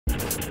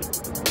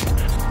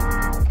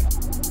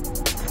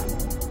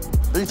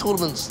Big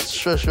tournaments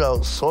stress you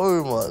out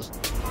so much.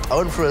 I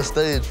went through a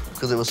stage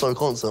because it was so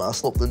constant. I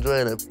stopped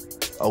enjoying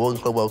it. I won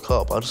Club World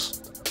Cup. I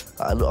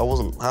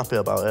wasn't happy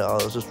about it. I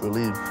was just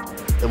relieved.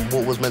 And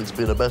what was meant to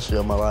be the best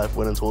year of my life,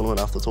 winning tournament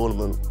after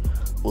tournament,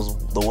 was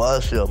the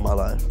worst year of my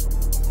life.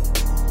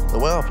 The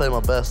way I play my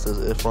best is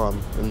if I'm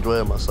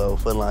enjoying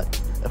myself and like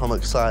if I'm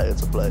excited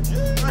to play.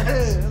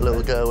 A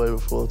little getaway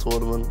before a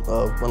tournament,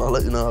 and I'll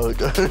let you know how it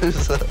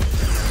goes.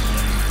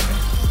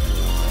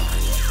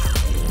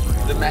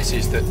 The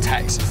message that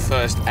Tekkz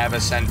first ever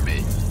sent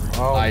me.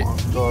 Oh my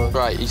God.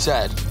 Right, he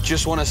said,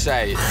 just want to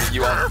say that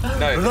you are...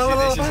 No,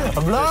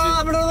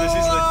 this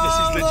is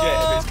legit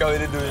if it's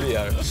going in the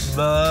video.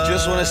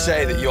 Just want to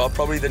say that you are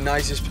probably the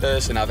nicest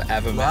person I've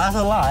ever met. That's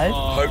a lie.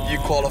 Hope you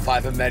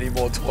qualify for many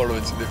more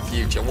tournaments in the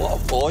future.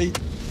 What a boy.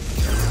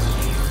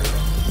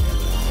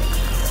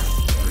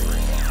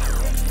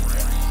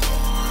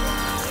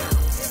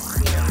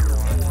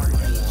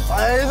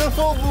 Hey, he's a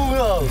football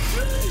girl.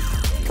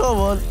 Come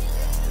on.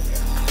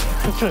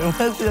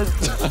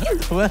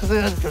 Where's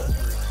the entrance?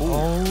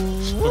 Oh.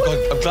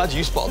 Look, I'm glad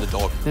you spotted the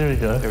dog. Here we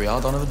go. Here we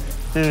are, Donovan.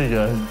 Here we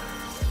go.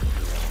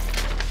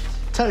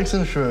 Tekkz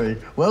and SHAWREY,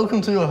 welcome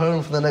to your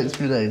home for the next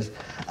few days.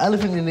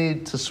 Anything you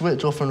need to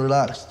switch off and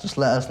relax, just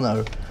let us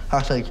know.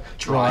 Hashtag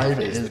drive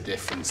is the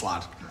difference,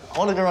 lad. I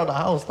want to go around the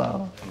house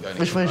now.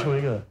 Which way should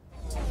we go?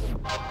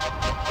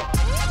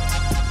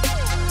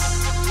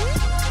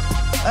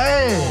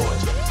 Hey!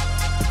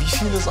 Have you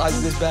seen the size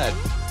of this bed?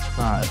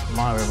 Nah, it's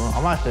my room.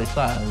 I'm actually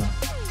excited.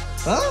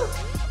 Huh?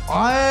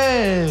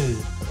 Hey!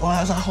 Oh,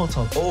 that's a hot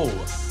tub. Oh,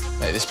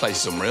 mate, this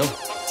place is unreal.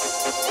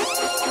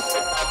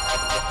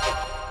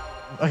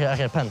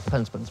 Okay, pens.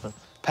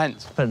 Pens.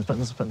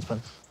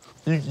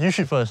 You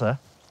shoot first, eh?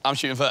 I'm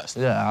shooting first?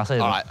 Yeah, I'll say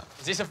that. All right.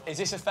 Is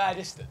this a fair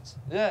distance?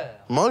 Yeah.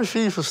 My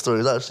FIFA story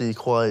is actually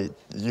quite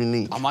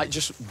unique. I might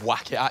just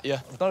whack it at you.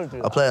 Don't do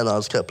that. I play and I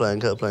just kept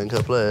playing.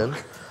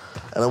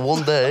 And then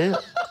one day,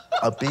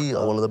 I beat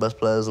one of the best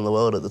players in the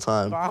world at the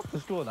time. I have to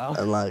score now.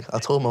 And like, I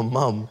told my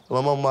mum. My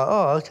mum like,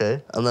 oh,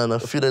 okay. And then a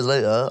few days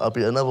later, I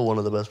beat another one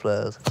of the best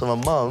players. So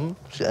my mum,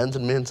 she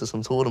entered me into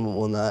some tournament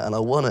one night and I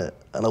won it.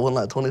 And I won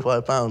like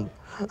 £25.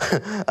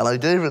 And I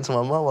gave it to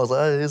my mum. I was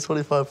like, hey, here's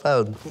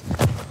 £25.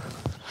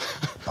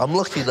 I'm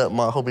lucky that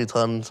my hobby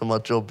turned into my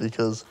job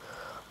because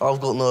I've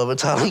got no other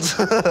talent.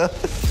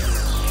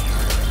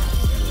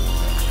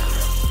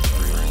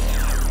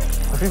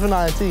 FIFA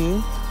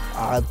 19,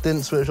 I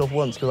didn't switch off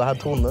once because I had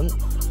tournament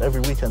every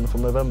weekend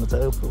from November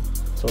to April.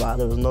 So like,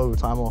 there was no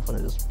time off and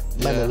it just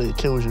mentally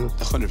kills you.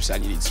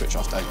 100% you need to switch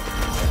off, don't you?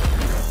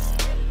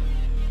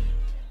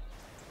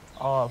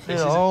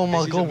 Oh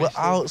my God, we're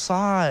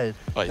outside.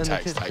 Wait,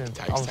 Tekkz.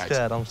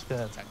 I'm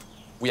scared.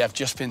 We have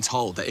just been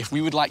told that if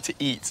we would like to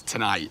eat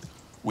tonight,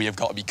 we have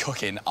got to be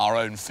cooking our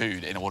own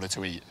food in order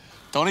to eat.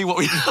 Donnie,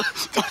 what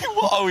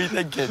are we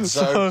thinking?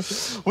 So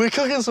we're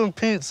cooking some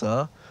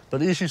pizza, but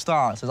the issue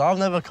starts is I've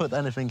never cooked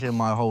anything in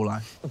my whole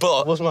life.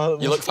 But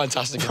you look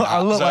fantastic in that.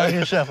 I look like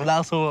a chef, and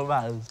that's all that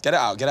matters. Get it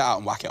out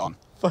and whack it on.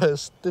 But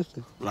it's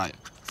sticky. Right,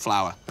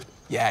 flour.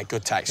 Yeah,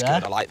 good Tekkz, yeah?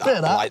 Good. I like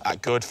that. I like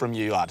that. Good from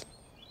you, lad.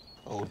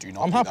 Oh, do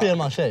not. I'm happy in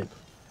my shape.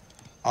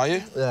 Are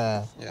you?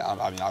 Yeah. Yeah,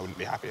 I mean, I wouldn't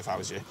be happy if I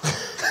was you.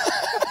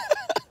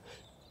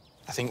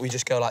 I think we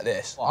just go like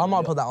this. Well, I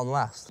might put that on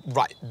last.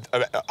 Right.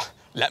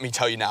 Let me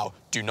tell you now,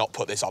 do not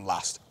put this on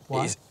last.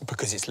 Why?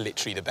 Because it's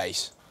literally the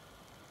base.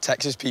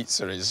 Texas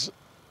pizza is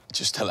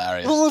just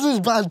hilarious. But was this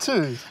bad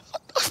too?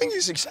 I think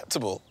it's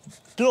acceptable.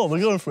 Do you know what?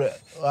 We're going for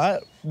it,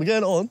 right? We're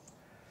getting on.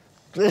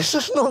 It's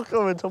just not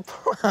going to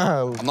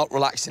plan. I'm not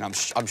relaxing, I'm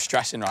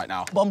stressing right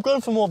now. But I'm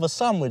going for more of a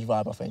sandwich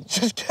vibe, I think.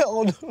 Just get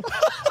on.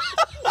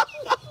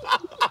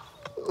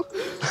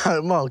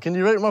 Right, Mark, can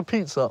you rate my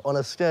pizza on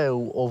a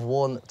scale of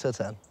 1 to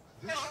 10?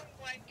 Oh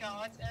my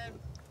God,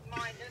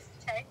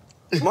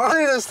 -10.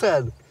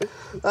 -10?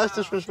 That's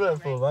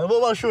disrespectful, man. What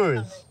about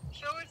SHAWREY's?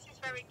 SHAWREY's is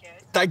very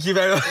good. Thank you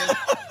very much.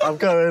 I'm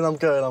going. Oh my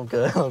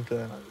God.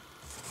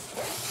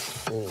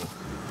 Woo!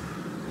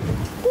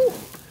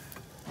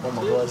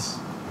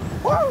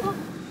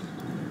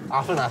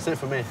 I think that's it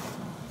for me.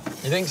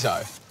 You think so?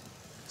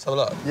 Let's have a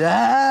look.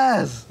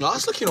 Yes! No,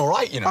 that's looking all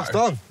right, you know. That's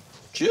done.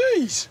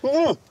 Jeez.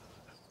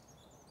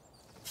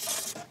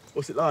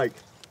 What's it like?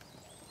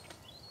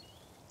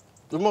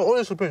 In my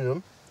honest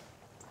opinion,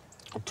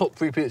 top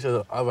 3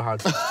 pizzas I've ever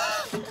had.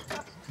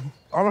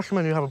 I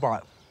recommend you have a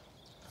bite.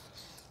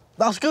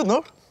 That's good,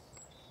 no?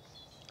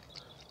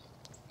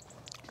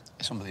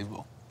 It's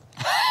unbelievable.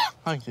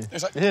 Thank you.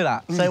 You hear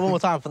that? Say it one more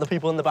time for the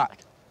people in the back.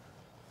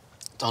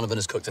 Donovan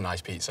has cooked a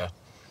nice pizza.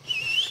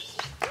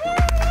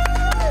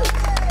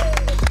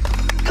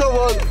 Come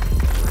on!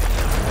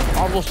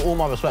 I've lost all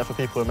my respect for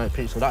people who make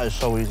pizza. That is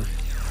so easy.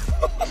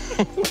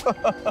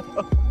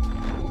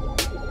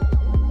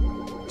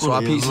 So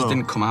our pizzas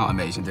didn't come out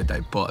amazing, did they?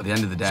 But at the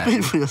end of the day...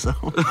 Speak for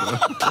yourself.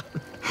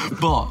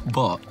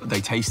 but they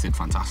tasted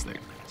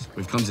fantastic.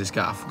 We've come to this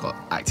gaff, we've got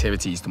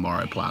activities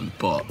tomorrow planned,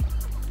 but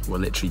we're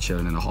literally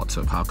chilling in a hot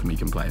tub. How can we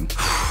complain?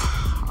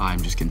 I'm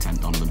just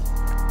content, Donovan.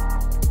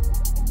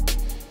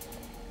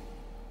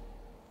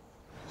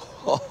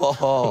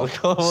 Oh,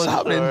 what's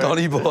happening,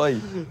 Donny boy?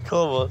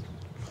 Come on.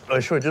 Oh,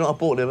 sure, do you know what I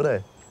bought the other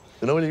day?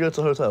 You know when you go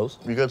to hotels,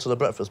 you go to the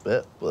breakfast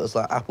bit, but it's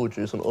like apple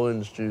juice and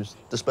orange juice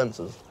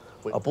dispensers.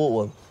 I bought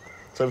one.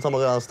 So every time I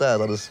go downstairs,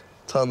 I just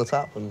turn the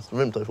tap and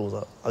Vimto falls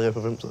out. I go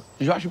for Vimto.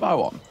 Did you actually buy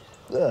one?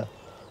 Yeah.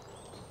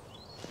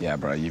 Yeah,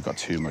 bro, you've got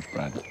too much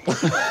bread.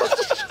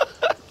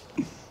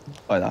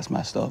 Oh, that's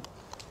messed up.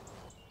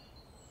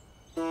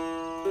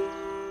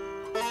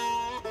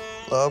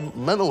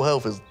 Mental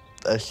health is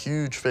a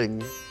huge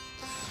thing.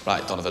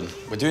 Right, Donovan,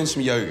 we're doing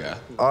some yoga.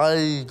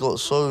 I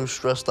got so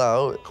stressed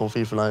out on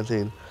FIFA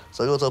 19,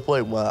 so I got to a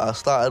point where I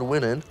started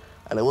winning,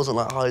 and it wasn't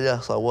like, oh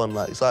yes, I won,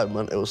 like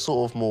excitement. It was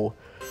sort of more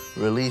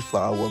relief that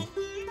I won.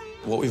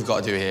 What we've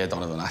got to do here,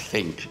 Donovan, I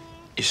think,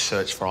 is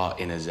search for our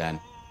inner zen.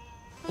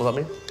 What does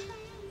that mean?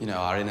 You know,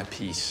 our inner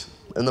peace.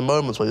 In the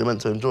moments where you're meant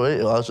to enjoy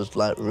it, I was just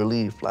like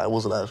relieved, like it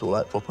wasn't actual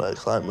like proper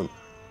excitement.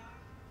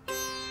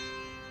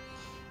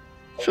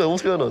 Sure,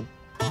 what's going on?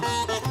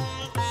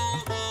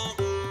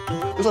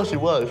 This actually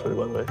works for me,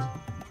 by the way.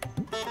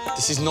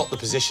 This is not the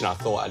position I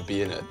thought I'd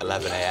be in at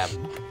 11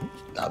 a.m.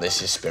 Now,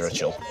 this is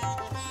spiritual.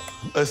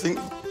 I think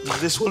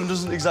this one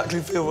doesn't exactly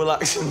feel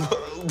relaxing,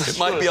 but it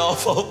might be our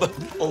fault.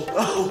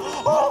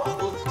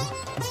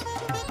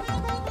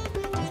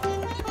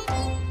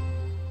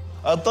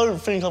 I don't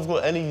think I've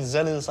got any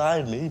zen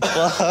inside me, but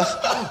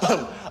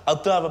I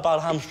do have a bad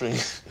hamstring.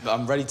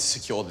 I'm ready to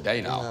secure the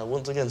day now.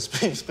 Once again,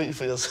 speak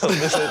for yourself.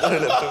 This ain't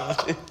doing it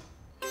for me.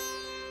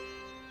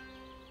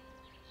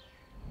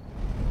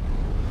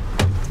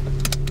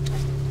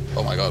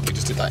 Oh my God, we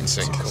just did that in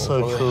sync.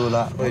 So cool,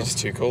 that. It's just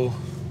too cool.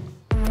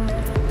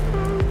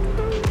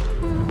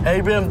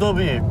 Hey,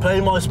 BMW,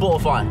 play my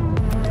Spotify.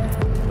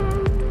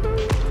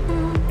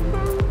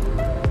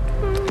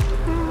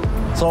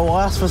 So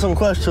I asked for some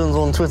questions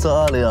on Twitter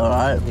earlier,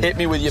 right? Hit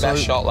me with your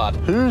best shot, lad.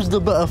 Who's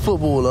the better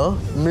footballer,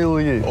 me or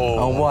you,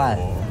 and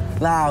why?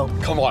 Now,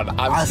 come on,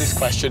 answer this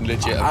question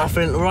legit. I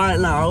think right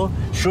now,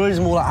 Shawry's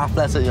more like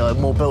athletic,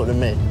 more built than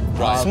me.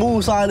 Right.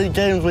 Small-sided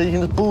games where you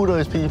can just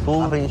bulldoze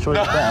people, I think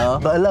Shawry's better.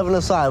 But 11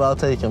 aside, I'll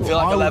take him. I feel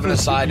like 11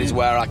 aside is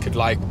where I could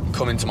like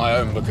come into my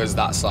own, because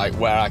that's like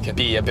where I could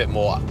be a bit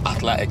more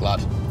athletic, lad.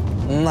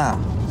 Nah.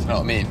 Do you know what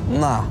I mean?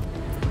 Nah.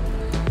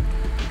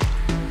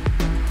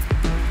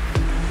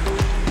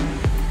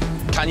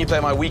 Can you play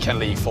my weekend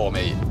league for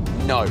me?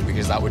 No,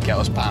 because that would get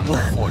us banned,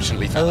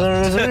 unfortunately. There's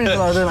a reason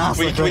I didn't ask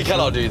we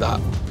cannot do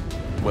that.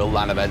 Will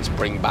LAN events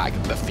bring back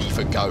the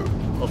FIFA Go?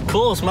 Of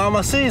course, man,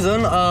 my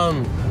season,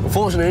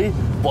 unfortunately,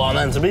 what I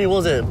meant to be,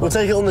 was it? We'll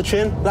take it on the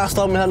chin. Last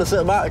time we had a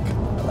sit-back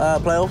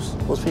playoffs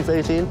was FIFA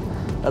 18,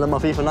 and then my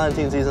FIFA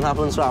 19 season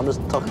happened, so I'm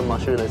just tucking my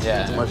shoelaces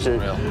into my shoe.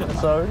 Real.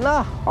 So,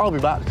 nah, I'll be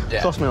back.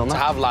 Yeah. Trust me on that.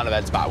 To have LAN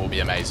events back will be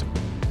amazing.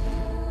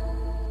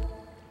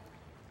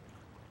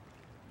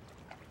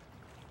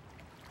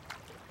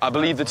 I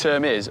believe the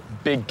term is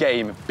big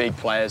game, big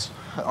players.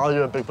 Are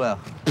you a big player?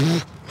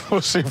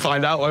 We'll soon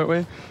find out, won't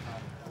we?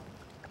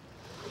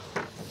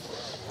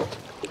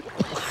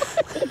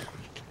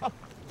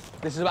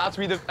 This is about to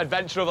be the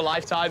adventure of a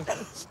lifetime.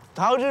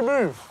 How do you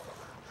move?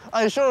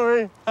 Hey,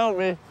 Shawry, help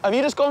me. Have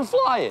you just gone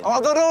flying? Oh, I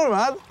don't know,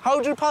 man.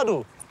 How do you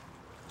paddle?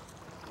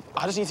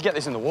 I just need to get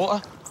this in the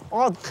water.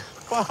 Oh,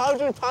 well, how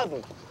do you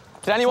paddle?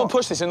 Can anyone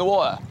push this in the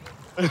water?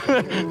 You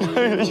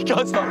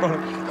can't stop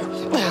running.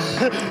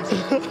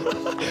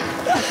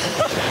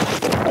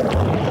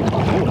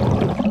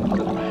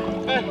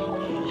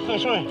 Hey,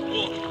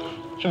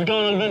 Shawry. Should we go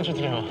on an adventure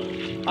together?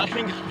 I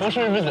think... What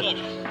should we visit?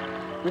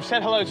 We've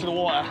said hello to the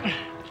water.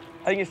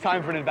 I think it's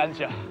time for an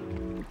adventure.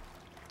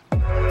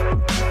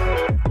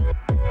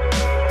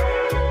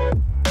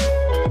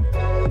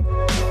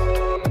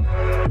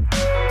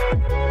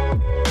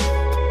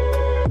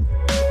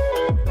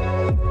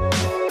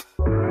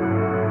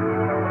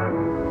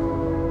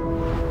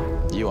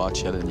 You are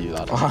chilling, you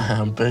lad. I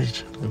am big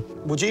chilling.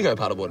 Would you go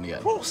paddleboarding again?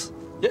 Of course.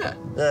 Yeah?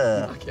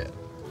 Yeah. I like it.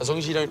 As long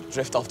as you don't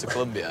drift off to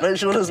Colombia. Make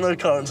sure there's no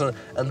currents on it,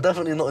 and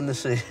definitely not in the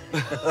sea.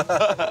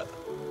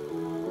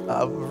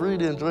 I've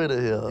really enjoyed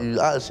it here. You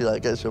actually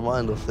like gets your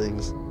mind off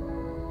things.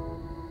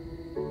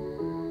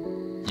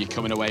 You're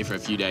coming away for a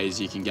few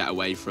days, you can get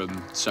away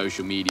from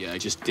social media,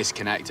 just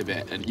disconnect a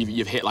bit, and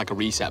you've hit like a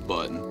reset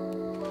button.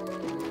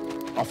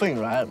 I think,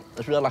 right,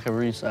 if we had like a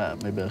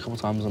reset maybe a couple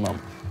times a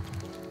month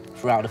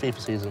throughout the FIFA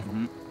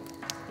season,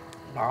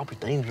 I'll be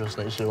dangerous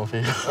next year on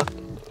FIFA.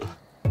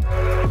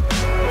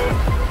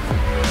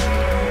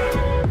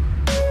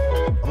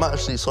 I'm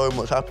actually so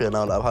much happier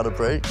now that I've had a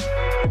break.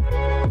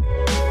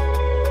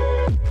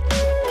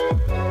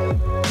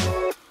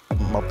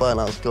 My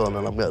burnout's gone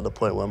and I'm getting to the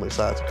point where I'm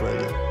excited to play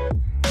again.